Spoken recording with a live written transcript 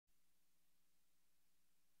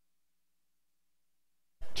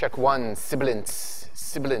Check one, sibilance.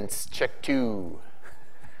 Sibilance, check two.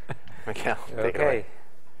 Miguel, take it away.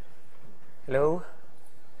 Hello.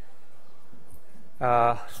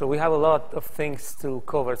 So we have a lot of things to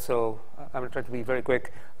cover, so I'm going to try to be very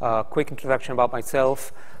quick. Quick introduction about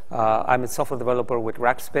myself. I'm a software developer with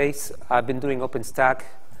Rackspace. I've been doing OpenStack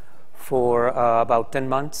for about 10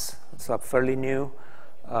 months, so I'm fairly new.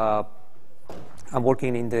 I'm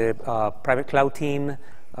working in the private cloud team.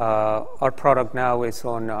 Our product now is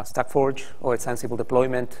on StackForge, or it's Ansible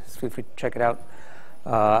deployment, so feel free to check it out.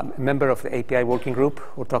 I'm a member of the API working group.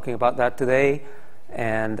 We're talking about that today.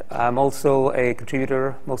 And I'm also a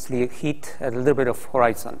contributor, mostly Heat, and a little bit of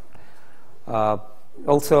Horizon.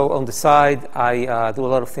 Also on the side, I do a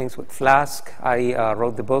lot of things with Flask. I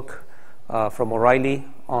wrote the book from O'Reilly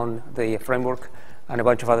on the framework and a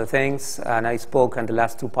bunch of other things. And I spoke on the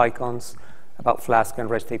last two PyCons about Flask and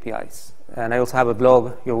REST APIs. And I also have a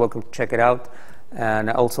blog. You're welcome to check it out. And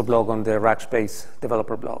I also blog on the Rackspace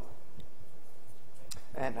developer blog.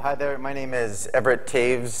 And hi there, my name is Everett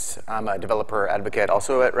Taves. I'm a developer advocate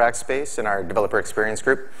also at Rackspace in our developer experience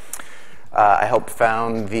group. I helped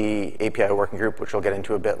found the API working group, which we'll get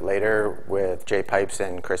into a bit later with Jay Pipes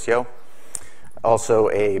and Chris Yo. Also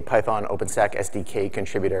a Python OpenStack SDK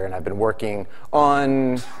contributor, and I've been working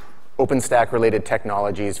on OpenStack related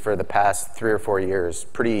technologies for the past 3 or 4 years,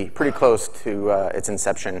 pretty close to its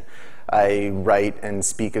inception. I write and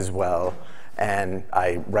speak as well. And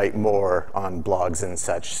I write more on blogs and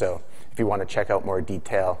such. So if you want to check out more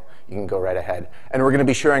detail, you can go right ahead. And we're going to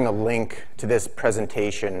be sharing a link to this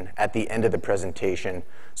presentation at the end of the presentation.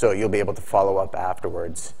 So you'll be able to follow up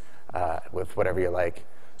afterwards with whatever you like.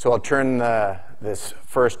 So I'll turn this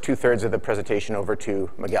first 2/3 of the presentation over to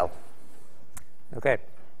Miguel. OK.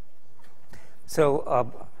 So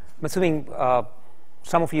I'm assuming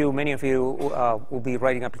some of you, many of you, will be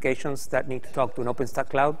writing applications that need to talk to an OpenStack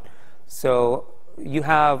cloud. So you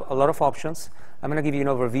have a lot of options. I'm going to give you an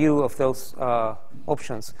overview of those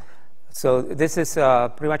options. So this is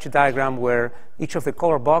pretty much a diagram where each of the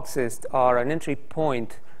color boxes are an entry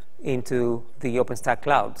point into the OpenStack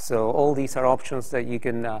cloud. So all these are options that you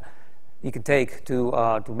can take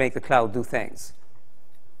to make the cloud do things.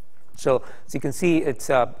 So as you can see, it's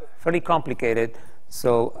fairly complicated.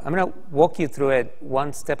 So I'm going to walk you through it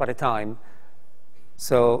one step at a time.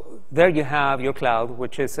 So there you have your cloud,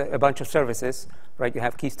 which is a bunch of services, right? You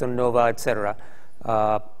have Keystone, Nova, et cetera.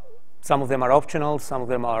 Some of them are optional. Some of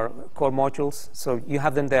them are core modules. So you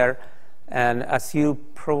have them there. And as you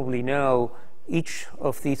probably know, each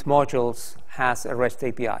of these modules has a REST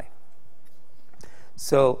API.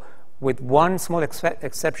 So with one small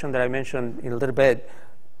exception that I mentioned in a little bit,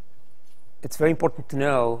 it's very important to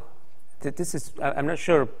know that this is, I'm not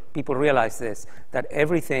sure people realize this, that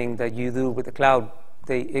everything that you do with the cloud,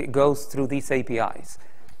 it goes through these APIs.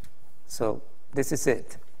 So this is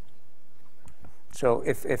it. So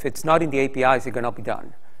if it's not in the APIs, it cannot be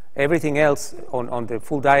done. Everything else on the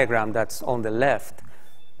full diagram that's on the left,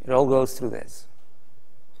 it all goes through this.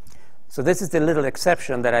 So this is the little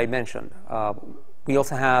exception that I mentioned. We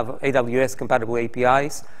also have AWS-compatible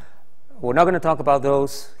APIs. We're not going to talk about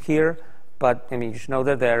those here, but I mean, you should know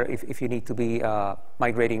they're there if you need to be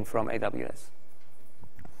migrating from AWS.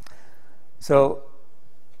 So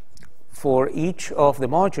for each of the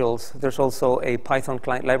modules, there's also a Python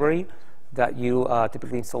client library that you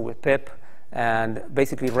typically install with pip, and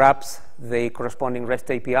basically wraps the corresponding REST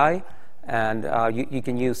API. And you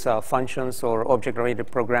can use functions or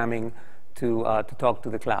object-oriented programming to talk to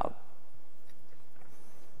the cloud.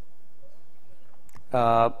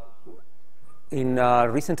 In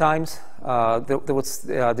recent times, there was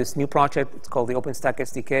this new project. It's called the OpenStack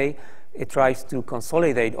SDK. It tries to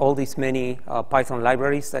consolidate all these many Python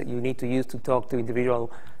libraries that you need to use to talk to individual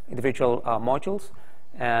modules.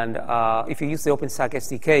 And if you use the OpenStack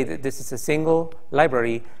SDK, this is a single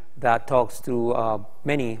library that talks to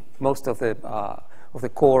most of the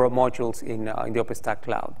core modules in the OpenStack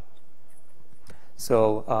cloud.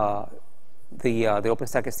 So the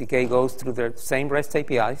OpenStack SDK goes through the same REST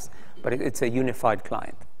APIs, but it's a unified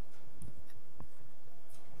client.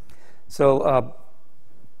 So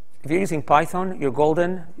if you're using Python, you're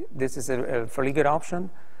golden. This is a fairly good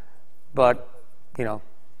option. But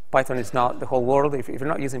Python is not the whole world. If you're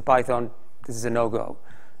not using Python, this is a no-go.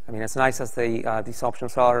 I mean, as nice as these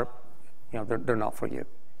options are, they're not for you.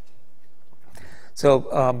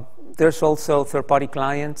 So there's also third-party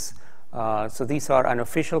clients. So these are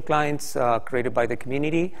unofficial clients created by the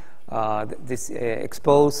community. This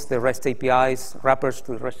expose the REST APIs, wrappers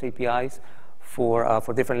to the REST APIs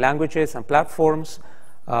for different languages and platforms.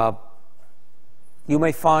 You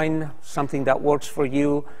may find something that works for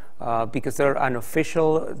you. because they're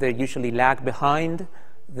unofficial, they usually lag behind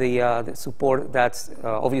the support that's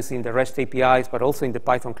obviously in the REST APIs, but also in the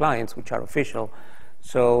Python clients, which are official.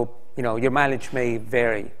 So, your mileage may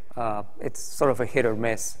vary. It's sort of a hit or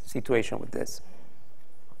miss situation with this.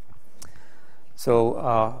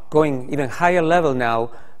 So going even higher level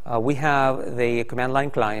now, we have the command line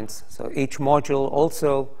clients. So each module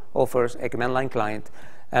also offers a command line client.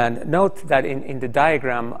 And note that in the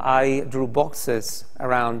diagram, I drew boxes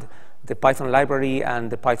around the Python library and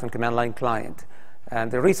the Python command line client. And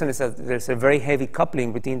the reason is that there's a very heavy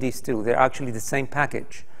coupling between these two. They're actually the same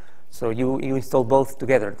package. So you install both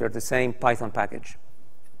together. They're the same Python package.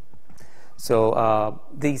 So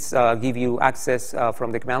these give you access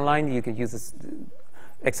from the command line. You can use this,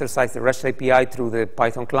 exercise the REST API through the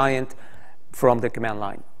Python client from the command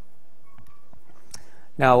line.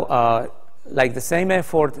 Now, like the same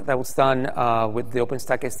effort that was done with the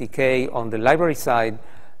OpenStack SDK on the library side,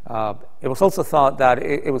 it was also thought that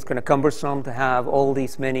it was kind of cumbersome to have all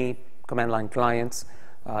these many command line clients,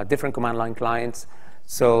 different command line clients.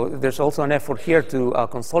 So there's also an effort here to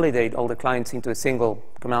consolidate all the clients into a single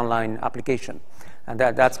command line application. And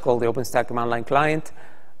that's called the OpenStack command line client.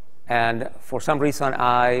 And for some reason,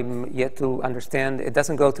 I'm yet to understand, it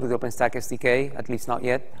doesn't go through the OpenStack SDK, at least not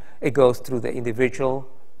yet. It goes through the individual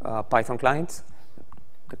Python clients,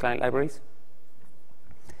 the client libraries.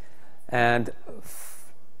 And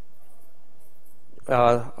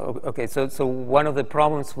okay, so one of the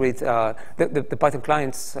problems with the Python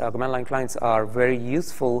clients, command line clients, are very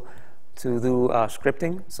useful to do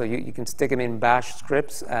scripting. So you can stick them in bash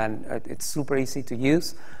scripts, and it's super easy to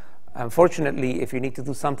use. Unfortunately, if you need to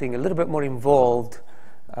do something a little bit more involved,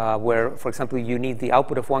 where, for example, you need the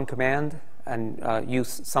output of one command and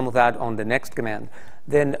use some of that on the next command,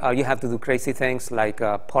 then you have to do crazy things like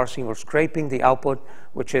parsing or scraping the output,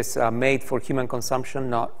 which is made for human consumption,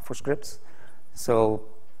 not for scripts. So,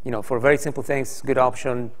 for very simple things, good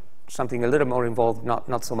option. Something a little more involved,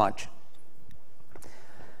 not so much.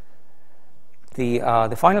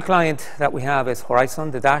 The final client that we have is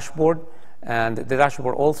Horizon, the dashboard. And the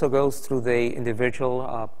dashboard also goes through the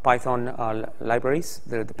individual Python libraries,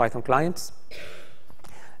 the Python clients.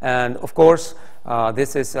 And of course,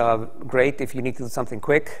 this is great if you need to do something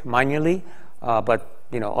quick manually, but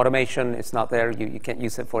automation is not there. You can't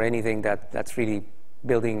use it for anything that's really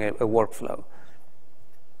building a workflow.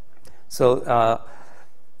 So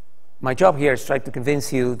my job here is try to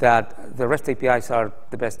convince you that the REST APIs are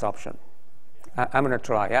the best option. I'm going to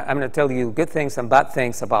try. I'm going to tell you good things and bad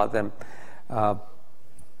things about them.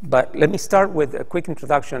 But let me start with a quick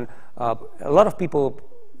introduction. A lot of people,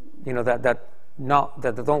 that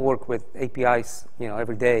don't work with APIs,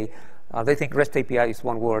 every day, they think REST API is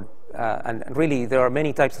one word, and really there are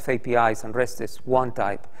many types of APIs, and REST is one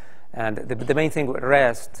type. And the main thing with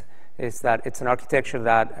REST is that it's an architecture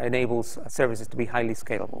that enables services to be highly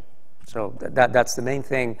scalable. So that's the main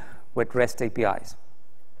thing with REST APIs.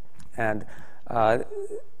 And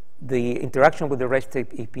the interaction with the REST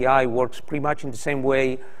API works pretty much in the same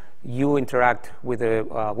way you interact with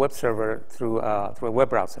a web server through a web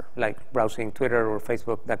browser, like browsing Twitter or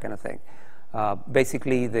Facebook, that kind of thing.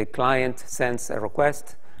 Basically, the client sends a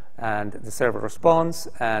request, and the server responds,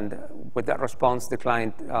 and with that response, the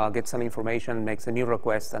client gets some information, makes a new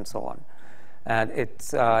request, and so on. And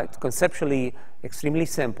it's conceptually extremely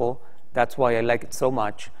simple. That's why I like it so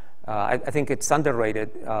much. I think it's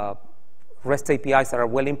underrated. REST APIs that are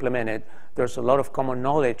well implemented, there's a lot of common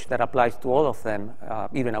knowledge that applies to all of them,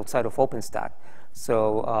 even outside of OpenStack.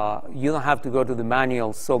 So you don't have to go to the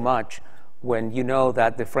manual so much when you know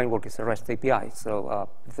that the framework is a REST API. So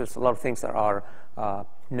there's a lot of things that are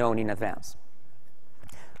known in advance.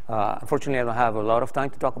 Unfortunately, I don't have a lot of time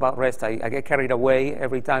to talk about REST. I get carried away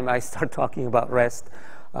every time I start talking about REST.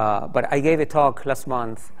 But I gave a talk last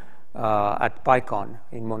month at PyCon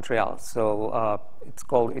in Montreal. So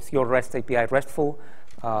it's Your REST API RESTful.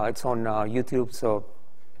 It's on YouTube, so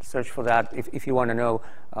search for that if you want to know.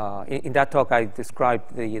 In that talk, I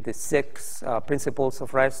described the 6 principles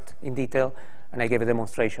of REST in detail, and I gave a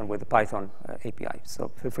demonstration with the Python API.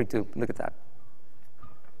 So feel free to look at that.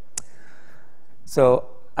 So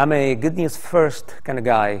I'm a good news first kind of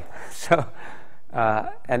guy. So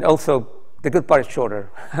and also the good part is shorter,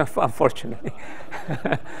 unfortunately.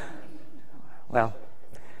 Well,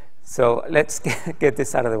 so let's get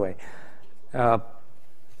this out of the way.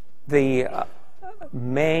 The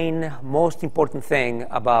most important thing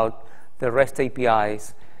about the REST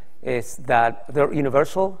APIs is that they're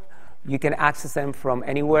universal. You can access them from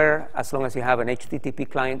anywhere as long as you have an HTTP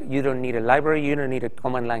client. You don't need a library. You don't need a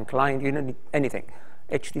command line client. You don't need anything.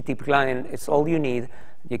 HTTP client. It's all you need.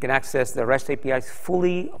 You can access the REST APIs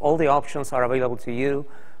fully. All the options are available to you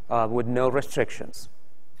with no restrictions.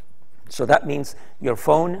 So that means your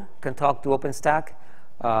phone can talk to OpenStack.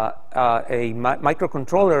 A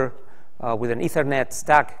microcontroller with an Ethernet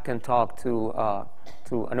stack can talk to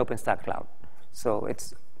an OpenStack cloud. So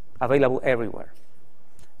it's available everywhere.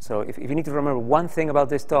 So if you need to remember one thing about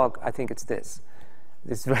this talk, I think it's this.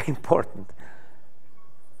 This is very important.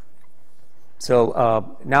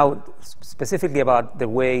 So now, specifically about the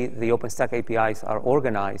way the OpenStack APIs are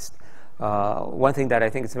organized, one thing that I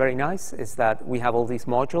think is very nice is that we have all these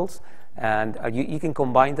modules, and you can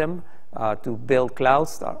combine them to build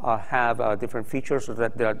clouds that have different features so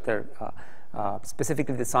that they're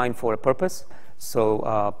specifically designed for a purpose.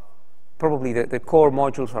 So probably the core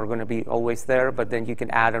modules are going to be always there, but then you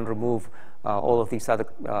can add and remove all of these other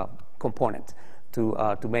components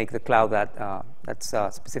to make the cloud that's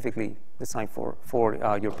specifically designed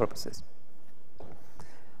for your purposes.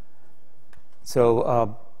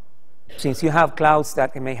 So since you have clouds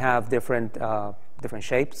that may have different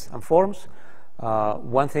shapes and forms,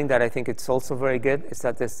 one thing that I think it's also very good is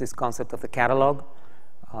that there's this concept of the catalog.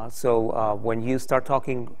 So when you start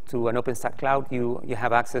talking to an OpenStack cloud, you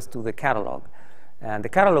have access to the catalog. And the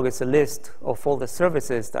catalog is a list of all the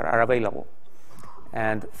services that are available.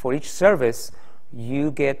 And for each service,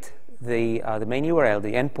 you get the main URL,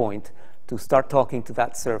 the endpoint, to start talking to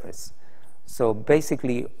that service. So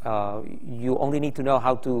basically, you only need to know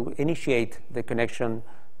how to initiate the connection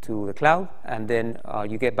to the cloud, and then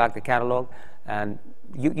you get back the catalog. And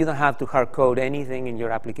you don't have to hard code anything in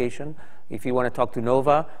your application. If you want to talk to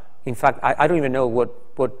Nova, in fact, I don't even know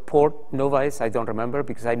what port Nova is. I don't remember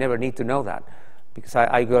because I never need to know that. Because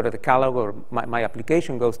I go to the catalog, or my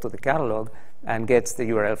application goes to the catalog and gets the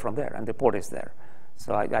URL from there, and the port is there.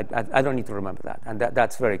 So I don't need to remember that, and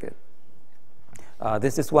that's very good.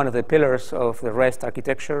 This is one of the pillars of the REST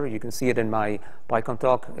architecture. You can see it in my PyCon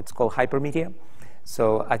talk. It's called hypermedia.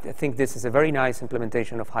 So I think this is a very nice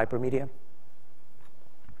implementation of hypermedia.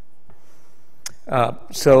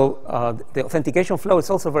 The authentication flow is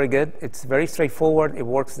also very good. It's very straightforward. It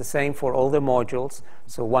works the same for all the modules.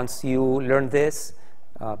 So once you learn this,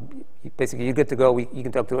 basically you're good to go. You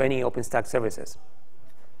can talk to any OpenStack services.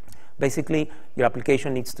 Basically, your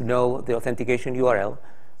application needs to know the authentication URL.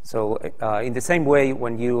 So in the same way,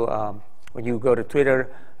 when you go to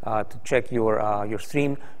Twitter to check your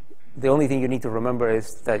stream, the only thing you need to remember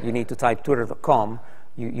is that you need to type twitter.com.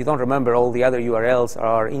 You don't remember all the other URLs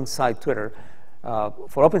are inside Twitter.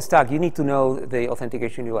 For OpenStack, you need to know the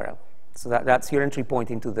authentication URL. So that's your entry point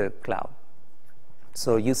into the cloud.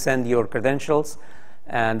 So you send your credentials,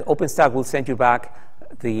 and OpenStack will send you back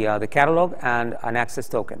the catalog and an access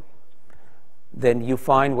token. Then you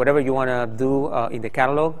find whatever you want to do in the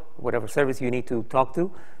catalog, whatever service you need to talk to,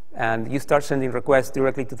 and you start sending requests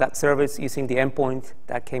directly to that service using the endpoint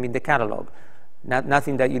that came in the catalog.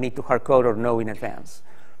 Nothing that you need to hard code or know in advance.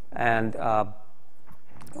 And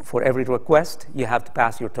for every request, you have to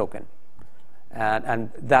pass your token. And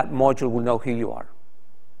that module will know who you are.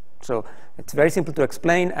 So it's very simple to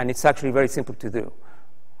explain, and it's actually very simple to do.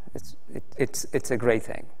 It's a great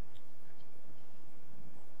thing.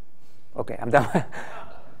 OK, I'm done.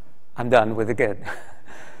 I'm done with the good.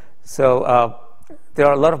 So there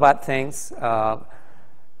are a lot of bad things.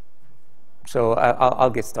 So I'll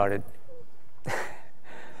get started.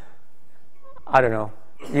 I don't know.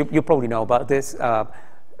 You probably know about this.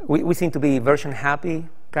 We seem to be version happy,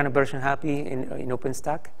 kind of version happy in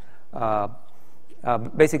OpenStack.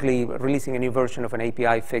 Basically, releasing a new version of an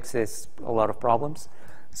API fixes a lot of problems.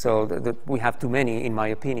 So we have too many, in my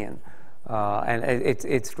opinion. And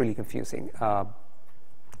it's really confusing.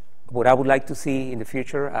 What I would like to see in the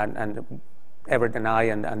future, and Everett and I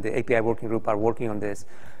and the API working group are working on this,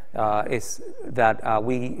 is that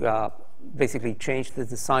we basically change the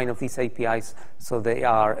design of these APIs so they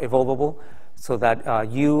are evolvable, so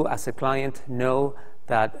that you as a client know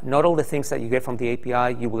that not all the things that you get from the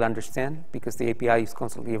API you will understand, because the API is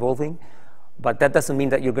constantly evolving, but that doesn't mean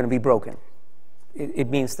that you're going to be broken. It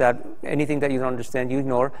means that anything that you don't understand, you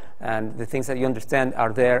ignore, and the things that you understand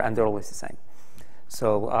are there, and they're always the same.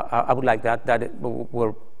 So I would like that.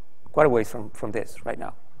 We're quite a ways from this right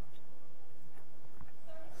now.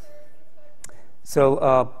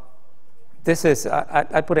 So this is,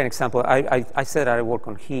 I put an example. I said I work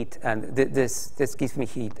on heat, and this gives me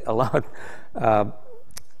heat a lot.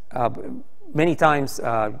 Many times,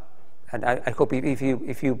 and I hope if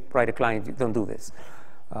you write a client, you don't do this.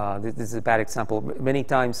 This is a bad example. Many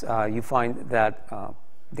times you find that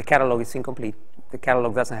the catalog is incomplete. The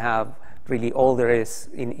catalog doesn't have really all there is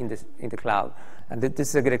in the cloud. And this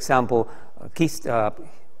is a good example.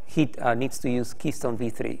 Heat needs to use Keystone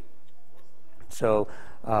v3. So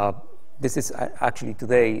this is actually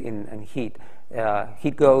today in Heat.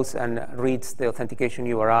 Heat goes and reads the authentication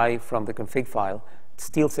URI from the config file,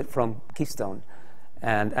 steals it from Keystone,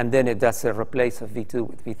 and then it does a replace of v2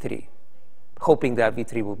 with v3, hoping that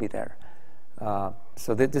v3 will be there.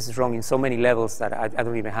 So this is wrong in so many levels that I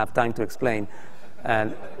don't even have time to explain.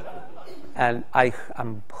 And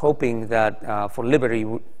I'm hoping that for Liberty,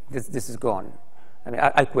 this is gone. I mean,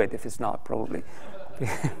 I quit if it's not, probably.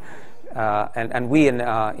 And we in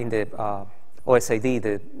the OSID,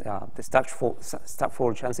 the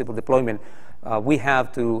StackForge Ansible deployment, we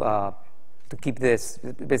have to keep this.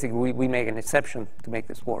 Basically, we make an exception to make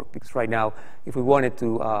this work, because right now, if we wanted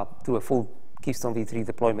to do a full Keystone v3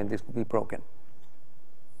 deployment, this would be broken.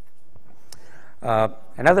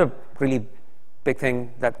 Another really big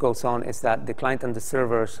thing that goes on is that the client and the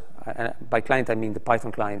servers, by client I mean the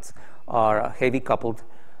Python clients, are heavy coupled.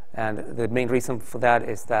 And the main reason for that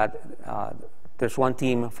is that there's one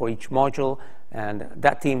team for each module, and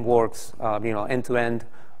that team works end to end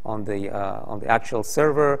on the actual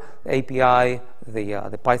server, the API,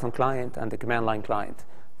 the Python client, and the command line client.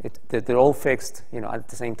 They're all fixed at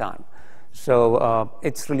the same time. So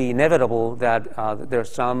it's really inevitable that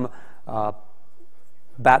there's some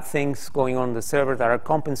bad things going on in the server that are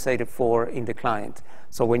compensated for in the client.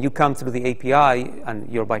 So when you come through the API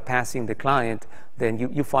and you're bypassing the client, then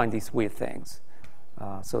you find these weird things.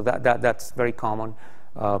 So that's very common.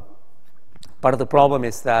 Part of the problem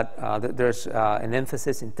is that there's an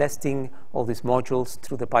emphasis in testing all these modules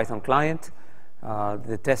through the Python client.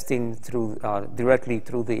 The testing directly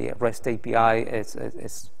through the REST API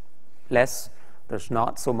is less. There's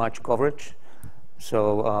not so much coverage.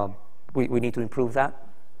 So we need to improve that.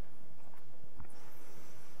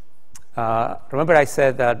 Remember I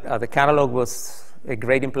said that the catalog was a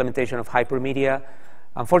great implementation of hypermedia.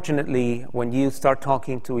 Unfortunately, when you start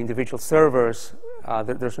talking to individual servers,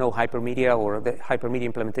 there's no hypermedia, or the hypermedia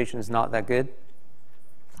implementation is not that good.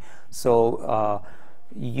 So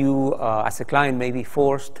you, as a client, may be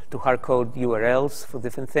forced to hardcode URLs for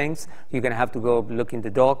different things. You're going to have to go look in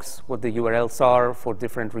the docs what the URLs are for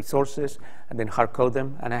different resources, and then hardcode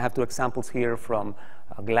them. And I have two examples here from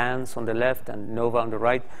Glance on the left and Nova on the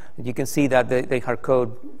right. And you can see that they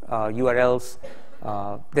hardcode URLs.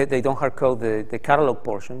 They don't hardcode the catalog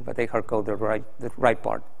portion, but they hardcode the right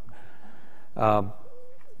part.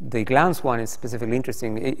 The Glance one is specifically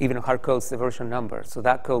interesting. It even hardcodes the version number, so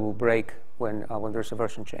that code will break when there's a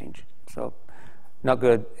version change. So not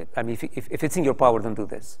good. I mean, if it's in your power, don't do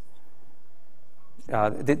this.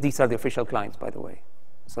 These are the official clients, by the way.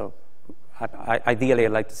 So ideally,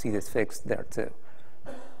 I'd like to see this fixed there too,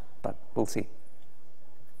 but we'll see.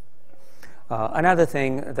 Another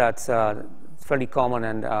thing that's fairly common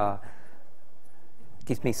and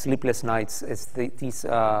gives me sleepless nights is this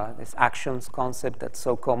actions concept that's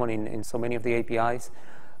so common in so many of the APIs.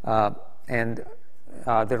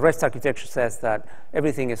 The REST architecture says that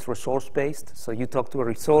everything is resource-based. So you talk to a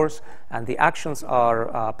resource, and the actions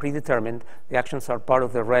are predetermined. The actions are part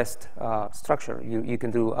of the REST structure. You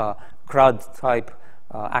can do CRUD-type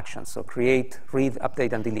actions, so create, read,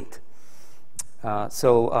 update, and delete.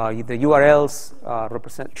 So the URLs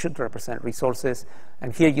should represent resources.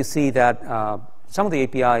 And here you see that some of the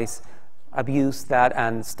APIs abuse that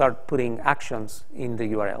and start putting actions in the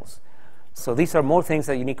URLs. So these are more things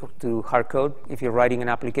that you need to hardcode if you're writing an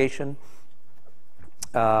application.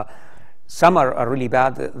 Some are really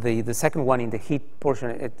bad. The second one in the Heat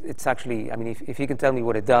portion, it's actually, I mean, if you can tell me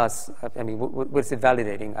what it does, I mean, what's it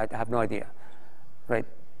validating? I have no idea, right?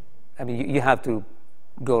 I mean, you have to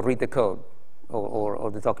go read the code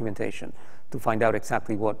or the documentation to find out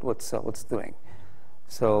exactly what's doing.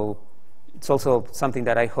 So it's also something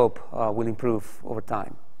that I hope will improve over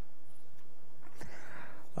time.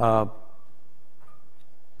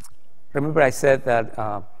 Remember I said that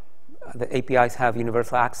the APIs have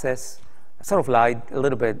universal access. I sort of lied a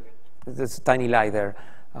little bit. There's a tiny lie there.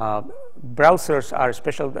 Browsers are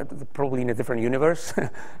special, probably in a different universe,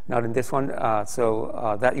 not in this one.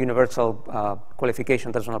 So that universal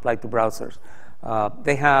qualification doesn't apply to browsers.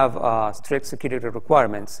 They have strict security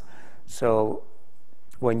requirements. So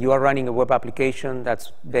when you are running a web application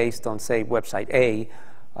that's based on, say, website A,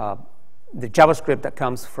 the JavaScript that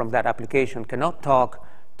comes from that application cannot talk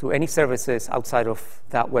to any services outside of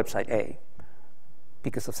that website A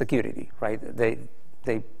because of security, right? They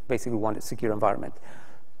basically want a secure environment.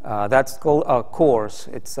 That's called CORS.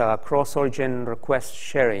 It's cross-origin request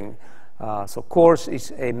sharing. So CORS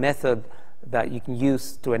is a method that you can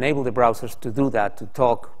use to enable the browsers to do that, to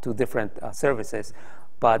talk to different services.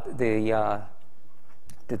 But the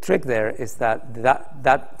the trick there is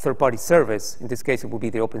that third-party service, in this case it will be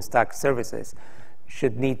the OpenStack services,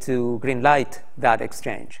 should need to green light that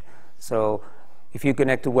exchange. So if you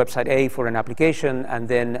connect to website A for an application, and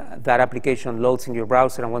then that application loads in your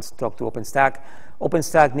browser and wants to talk to OpenStack,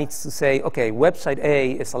 OpenStack needs to say, okay, website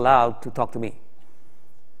A is allowed to talk to me.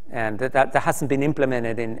 And that hasn't been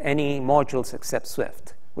implemented in any modules except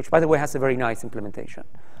Swift, which, by the way, has a very nice implementation.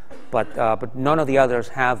 But none of the others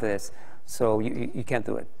have this, so you can't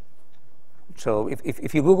do it. So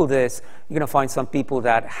if you Google this, you're going to find some people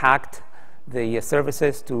that hacked the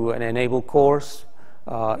services to enable cores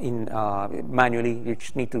manually. You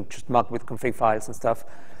just need to just muck with config files and stuff.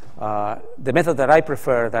 The method that I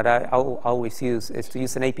prefer, that I always use, is to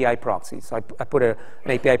use an API proxy. So I put an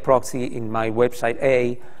API proxy in my website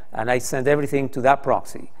A, and I send everything to that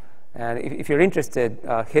proxy. And if you're interested,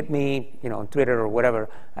 hit me, on Twitter or whatever.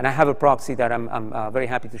 And I have a proxy that I'm very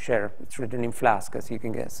happy to share. It's written in Flask, as you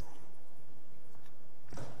can guess.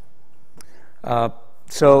 And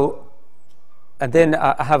then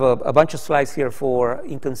I have a bunch of slides here for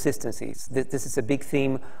inconsistencies. This is a big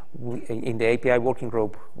theme in the API working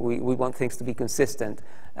group. We want things to be consistent,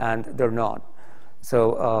 and they're not.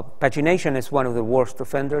 So pagination is one of the worst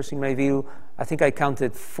offenders in my view. I think I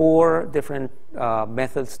counted 4 different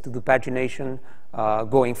methods to do pagination,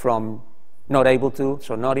 going from not able to,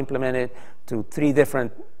 so not implemented, to 3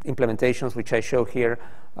 different implementations, which I show here.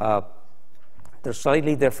 They're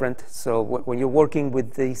slightly different. So when you're working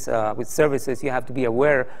with these with services, you have to be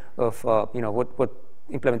aware of what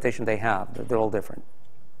implementation they have. They're all different.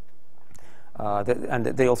 And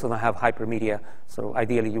they also don't have hypermedia. So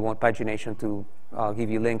ideally, you want pagination to give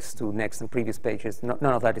you links to next and previous pages. None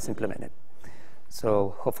of that is implemented.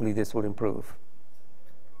 So hopefully, this will improve.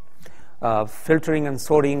 Filtering and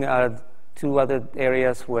sorting are 2 other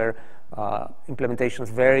areas where implementations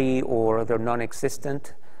vary or they're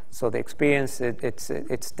non-existent. So the experience,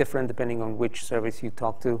 it's different depending on which service you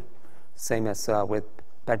talk to, same as with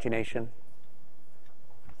pagination.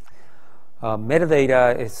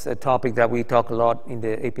 Metadata is a topic that we talk a lot in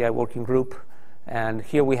the API working group. And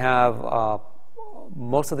here we have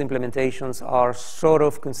most of the implementations are sort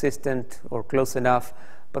of consistent or close enough,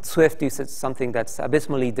 but Swift uses something that's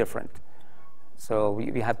abysmally different. So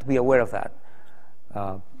we have to be aware of that.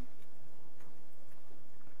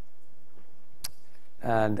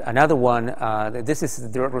 And another one, this is the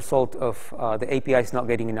direct result of the APIs not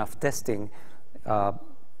getting enough testing.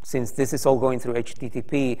 Since this is all going through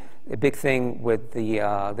HTTP, a big thing with the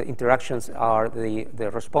interactions are the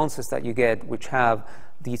responses that you get, which have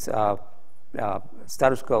these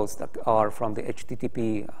status codes that are from the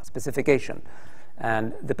HTTP specification.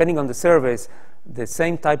 And depending on the service, the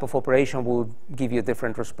same type of operation will give you a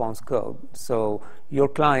different response code. So your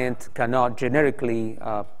client cannot generically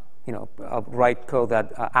write code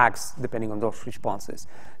that acts depending on those responses.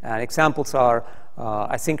 And examples are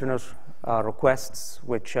asynchronous requests,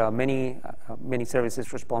 which many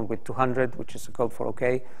services respond with 200, which is a code for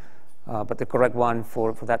OK. But the correct one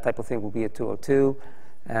for that type of thing will be a 202.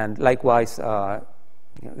 And likewise, a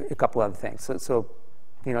couple other things. So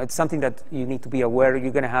it's something that you need to be aware.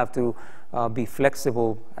 You're going to have to be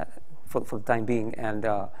flexible for the time being and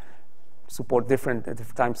support different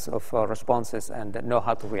types of responses and know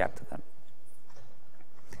how to react to them.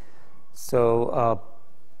 So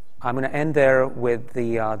I'm going to end there with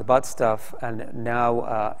the bud stuff, and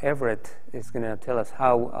now Everett is going to tell us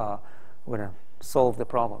how we're going to solve the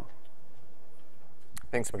problem.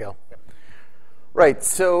 Thanks, Miguel. Yep. Right,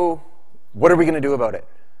 so what are we going to do about it?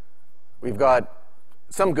 We've got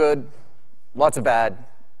some good, lots of bad.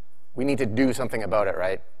 We need to do something about it,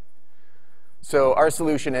 right? So our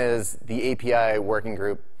solution is the API working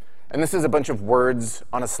group. And this is a bunch of words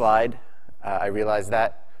on a slide. I realize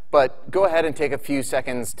that. But go ahead and take a few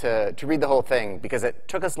seconds to read the whole thing, because it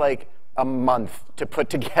took us like a month to put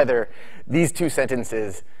together these 2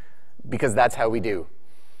 sentences, because that's how we do.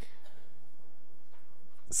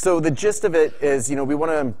 So the gist of it is, we want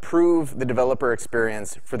to improve the developer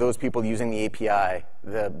experience for those people using the API.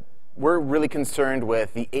 We're really concerned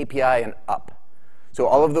with the API and up. So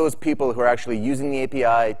all of those people who are actually using the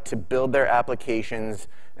API to build their applications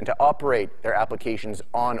and to operate their applications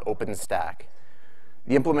on OpenStack.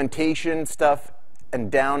 The implementation stuff and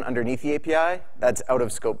down underneath the API, that's out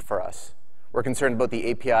of scope for us. We're concerned about the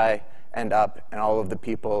API and up and all of the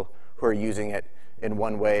people who are using it in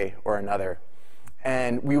one way or another.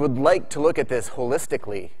 And we would like to look at this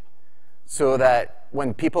holistically so that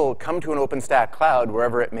when people come to an OpenStack cloud,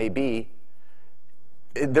 wherever it may be,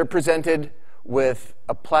 they're presented with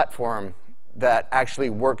a platform that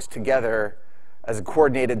actually works together as a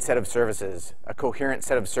coordinated set of services, a coherent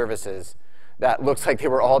set of services that looks like they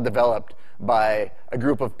were all developed by a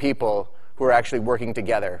group of people who are actually working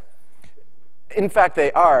together. In fact,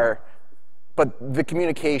 they are, but the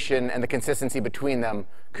communication and the consistency between them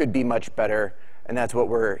could be much better, and that's what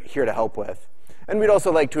we're here to help with. And we'd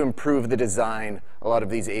also like to improve the design, a lot of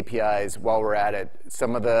these APIs, while we're at it.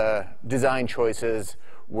 Some of the design choices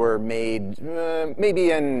were made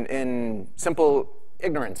maybe in simple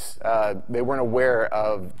ignorance. They weren't aware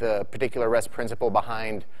of the particular REST principle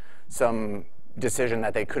behind some decision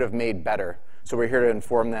that they could have made better. So we're here to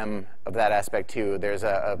inform them of that aspect too. There's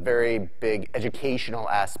a very big educational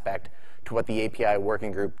aspect to what the API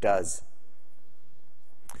working group does.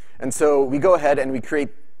 And so we go ahead and we create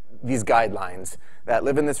these guidelines that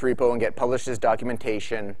live in this repo and get published as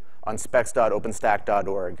documentation on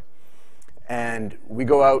specs.openstack.org. And we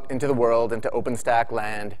go out into the world, into OpenStack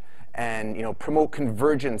land, and promote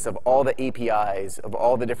convergence of all the APIs, of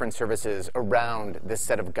all the different services around this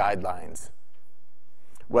set of guidelines.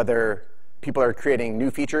 Whether people are creating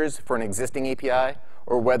new features for an existing API,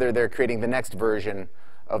 or whether they're creating the next version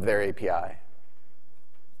of their API.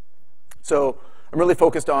 So I'm really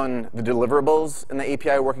focused on the deliverables in the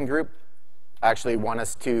API working group. I actually want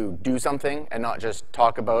us to do something and not just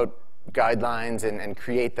talk about guidelines and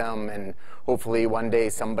create them, and hopefully one day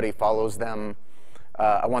somebody follows them.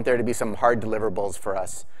 I want there to be some hard deliverables for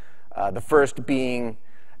us. The first being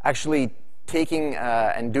actually taking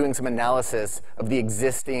and doing some analysis of the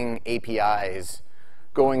existing APIs,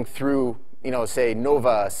 going through, say,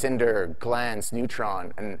 Nova, Cinder, Glance,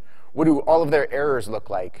 Neutron, and what do all of their errors look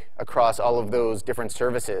like across all of those different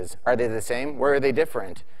services? Are they the same? Where are they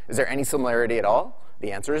different? Is there any similarity at all?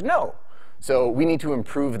 The answer is no. So we need to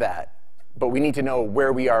improve that, but we need to know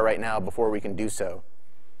where we are right now before we can do so.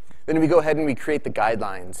 Then we go ahead and we create the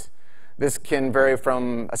guidelines. This can vary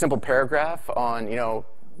from a simple paragraph on,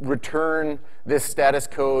 return this status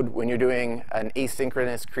code when you're doing an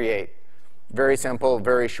asynchronous create. Very simple,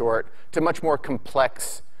 very short, to much more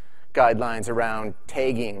complex guidelines around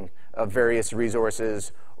tagging of various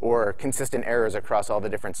resources or consistent errors across all the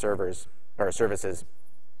different servers or services.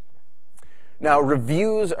 Now,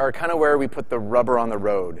 reviews are kind of where we put the rubber on the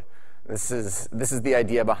road. This is the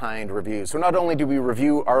idea behind reviews. So not only do we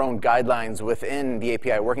review our own guidelines within the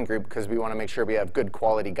API working group because we want to make sure we have good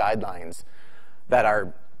quality guidelines that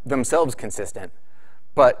are themselves consistent,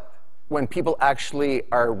 but when people actually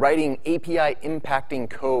are writing API impacting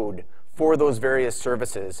code for those various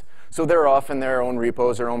services, so they're off in their own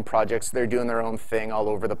repos, their own projects, they're doing their own thing all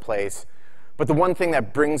over the place. But the one thing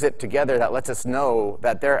that brings it together, that lets us know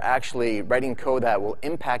that they're actually writing code that will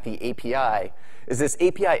impact the API, is this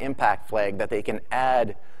API impact flag that they can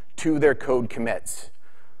add to their code commits.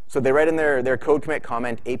 So they write in their code commit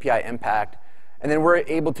comment API impact, and then we're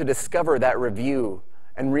able to discover that review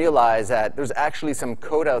and realize that there's actually some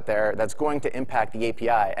code out there that's going to impact the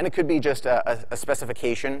API. And it could be just a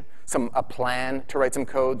specification, a plan to write some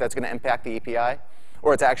code that's going to impact the API,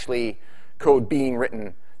 or it's actually code being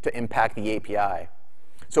written to impact the API.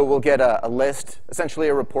 So we'll get a list, essentially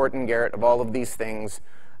a report in Garrett of all of these things,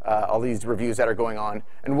 all these reviews that are going on,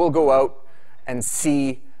 and we'll go out and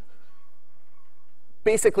see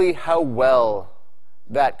basically how well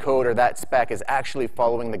that code or that spec is actually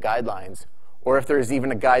following the guidelines, or if there's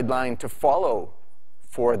even a guideline to follow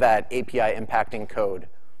for that API impacting code.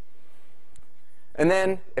 And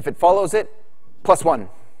then if it follows it, +1.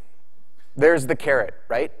 There's the carrot,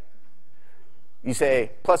 right? You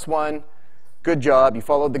say, +1, good job, you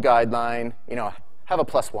followed the guideline, have a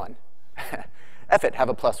 +1. F it, have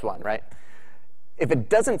a +1, right? If it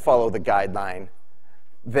doesn't follow the guideline,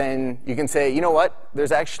 then you can say, you know what,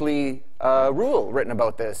 there's actually a rule written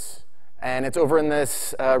about this, and it's over in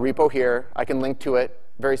this repo here. I can link to it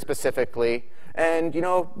very specifically, and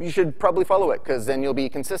you should probably follow it, because then you'll be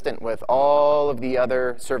consistent with all of the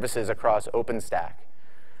other services across OpenStack.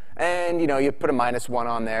 And you put a -1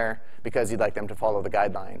 on there because you'd like them to follow the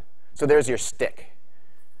guideline. So there's your stick.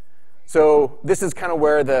 So this is kind of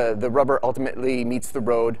where the rubber ultimately meets the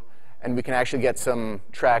road, and we can actually get some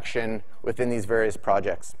traction within these various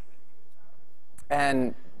projects.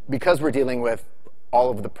 And because we're dealing with all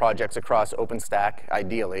of the projects across OpenStack,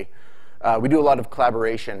 ideally, we do a lot of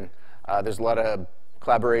collaboration. There's a lot of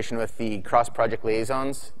collaboration with the cross-project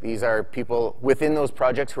liaisons. These are people within those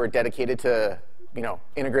projects who are dedicated to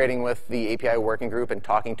integrating with the API working group and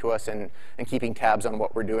talking to us and keeping tabs on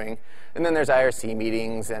what we're doing. And then there's IRC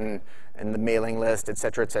meetings and the mailing list, et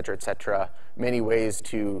cetera, et cetera, et cetera. Many ways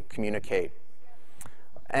to communicate.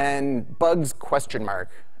 And bugs ?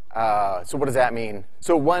 So what does that mean?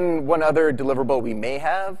 So one other deliverable we may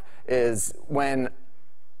have is when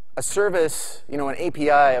a service, an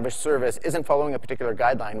API of a service isn't following a particular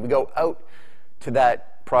guideline, we go out to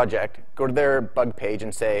that project, go to their bug page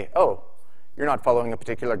and say, oh, you're not following a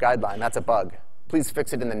particular guideline. That's a bug. Please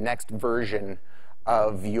fix it in the next version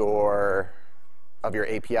of your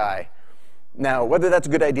API. Now, whether that's a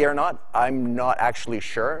good idea or not, I'm not actually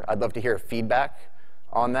sure. I'd love to hear feedback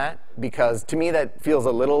on that, because to me that feels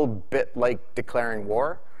a little bit like declaring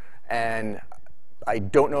war, and I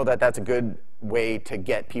don't know that that's a good way to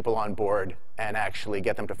get people on board and actually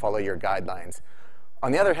get them to follow your guidelines.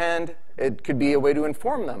 On the other hand, it could be a way to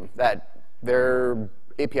inform them that their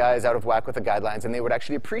API is out of whack with the guidelines, and they would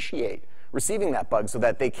actually appreciate receiving that bug so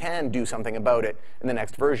that they can do something about it in the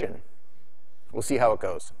next version. We'll see how it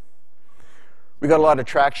goes. We got a lot of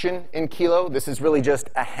traction in Kilo. This is really just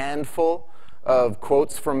a handful of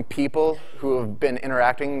quotes from people who have been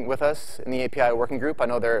interacting with us in the API working group. I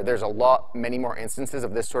know there's many more instances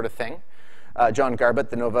of this sort of thing. John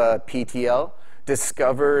Garbett, the Nova PTL,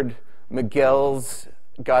 discovered Miguel's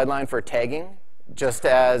guideline for tagging just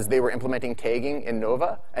as they were implementing tagging in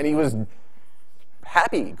Nova, and he was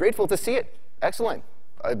happy, grateful to see it. Excellent.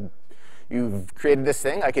 You've created this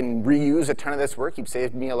thing. I can reuse a ton of this work. You've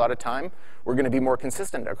saved me a lot of time. We're going to be more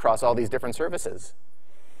consistent across all these different services.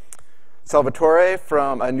 Salvatore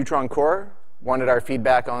from Neutron Core wanted our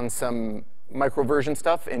feedback on some microversion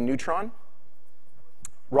stuff in Neutron.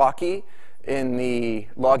 Rocky in the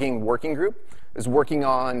logging working group is working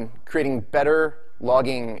on creating better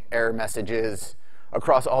logging error messages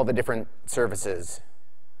across all the different services.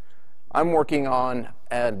 I'm working on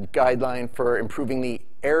a guideline for improving the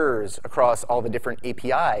errors across all the different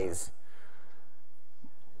APIs.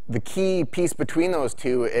 The key piece between those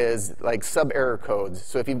two is like sub-error codes.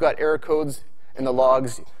 So if you've got error codes in the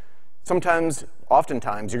logs,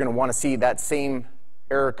 oftentimes, you're going to want to see that same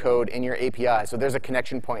error code in your API. So there's a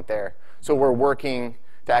connection point there. So we're working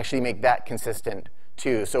to actually make that consistent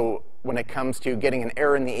too. So when it comes to getting an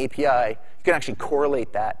error in the API, you can actually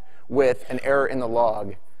correlate that with an error in the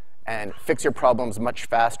log and fix your problems much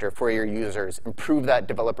faster for your users, improve that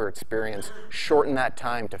developer experience, shorten that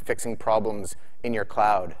time to fixing problems in your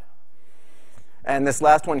cloud. And this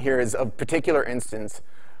last one here is of particular interest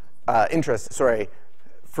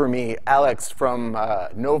for me. Alex from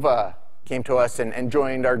Nova came to us and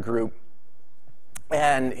joined our group.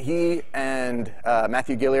 And he and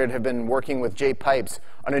Matthew Gilliard have been working with Jay Pipes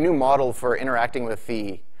on a new model for interacting with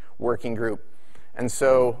the working group. And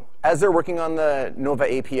so as they're working on the Nova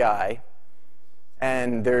API,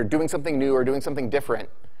 and they're doing something new or doing something different,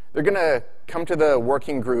 they're going to come to the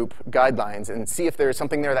working group guidelines and see if there's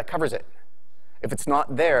something there that covers it. If it's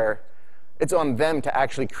not there, it's on them to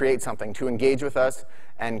actually create something, to engage with us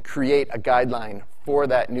and create a guideline for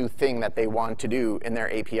that new thing that they want to do in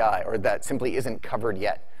their API, or that simply isn't covered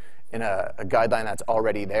yet in a guideline that's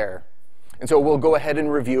already there. And so we'll go ahead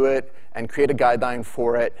and review it and create a guideline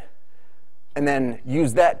for it, and then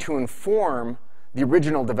use that to inform the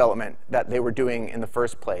original development that they were doing in the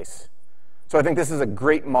first place. So I think this is a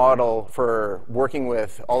great model for working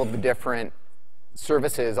with all of the different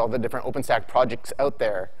services, all the different OpenStack projects out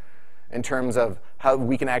there, in terms of how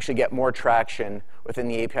we can actually get more traction within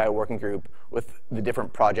the API working group with the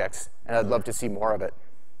different projects. And I'd love to see more of it.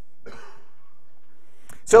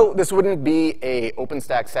 So this wouldn't be an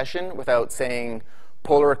OpenStack session without saying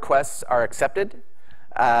pull requests are accepted.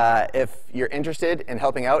 If you're interested in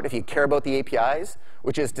helping out, if you care about the APIs,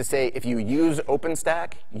 which is to say if you use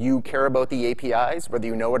OpenStack, you care about the APIs, whether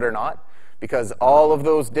you know it or not, because all of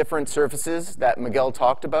those different surfaces that Miguel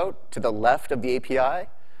talked about to the left of the API,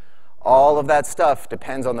 all of that stuff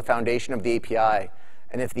depends on the foundation of the API.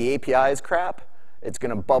 And if the API is crap, it's going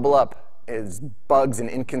to bubble up as bugs and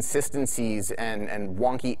inconsistencies and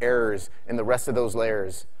wonky errors in the rest of those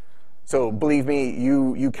layers. So believe me,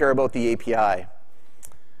 you care about the API.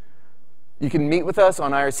 You can meet with us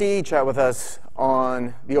on IRC, chat with us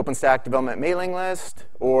on the OpenStack development mailing list,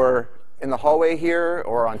 or in the hallway here,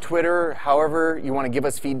 or on Twitter. However you want to give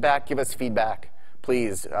us feedback,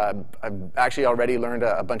 please. I've actually already learned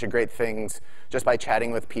a bunch of great things just by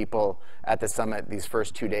chatting with people at the summit these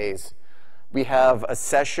first 2 days. We have a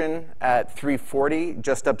session at 3:40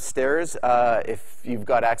 just upstairs. If you've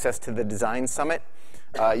got access to the Design Summit,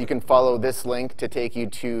 you can follow this link to take you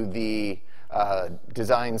to the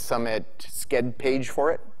Design Summit Sked page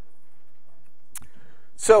for it.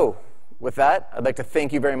 So with that, I'd like to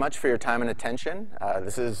thank you very much for your time and attention.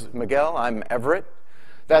 This is Miguel. I'm Everett.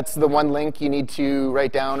 That's the one link you need to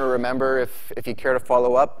write down or remember if you care to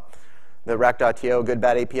follow up, the rack.to good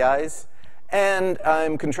bad APIs. And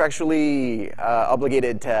I'm contractually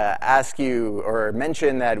obligated to ask you or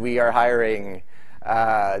mention that we are hiring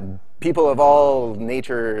people of all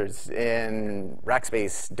natures in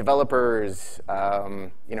Rackspace, developers,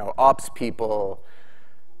 ops people,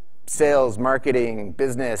 sales, marketing,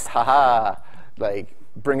 business, haha, like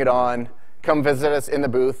bring it on. Come visit us in the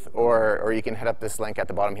booth, or you can hit up this link at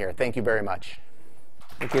the bottom here. Thank you very much.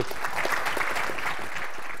 Thank you.